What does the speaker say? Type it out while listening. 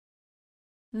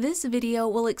This video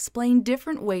will explain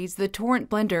different ways the Torrent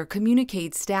blender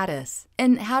communicates status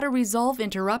and how to resolve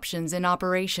interruptions in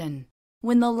operation.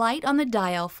 When the light on the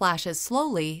dial flashes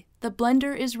slowly, the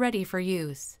blender is ready for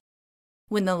use.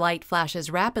 When the light flashes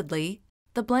rapidly,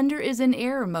 the blender is in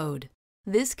error mode.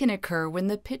 This can occur when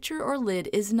the pitcher or lid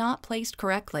is not placed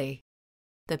correctly.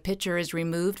 The pitcher is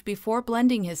removed before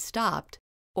blending has stopped,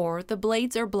 or the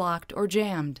blades are blocked or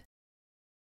jammed.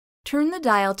 Turn the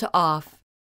dial to off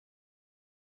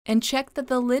and check that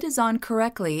the lid is on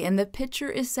correctly and the pitcher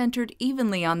is centered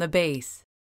evenly on the base.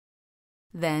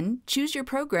 Then choose your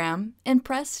program and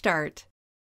press Start.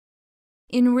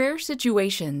 In rare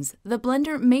situations, the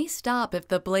blender may stop if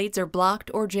the blades are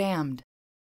blocked or jammed.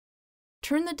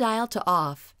 Turn the dial to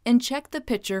off and check the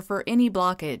pitcher for any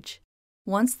blockage.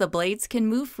 Once the blades can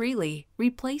move freely,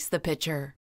 replace the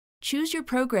pitcher. Choose your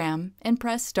program and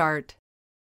press Start.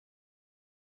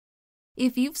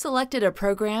 If you've selected a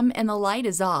program and the light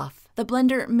is off, the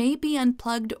blender may be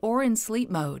unplugged or in sleep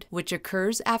mode, which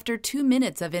occurs after 2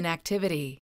 minutes of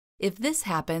inactivity. If this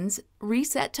happens,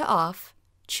 reset to off,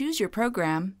 choose your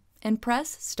program, and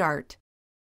press Start.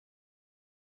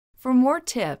 For more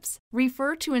tips,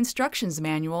 refer to instructions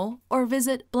manual or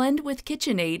visit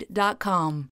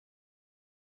blendwithkitchenaid.com.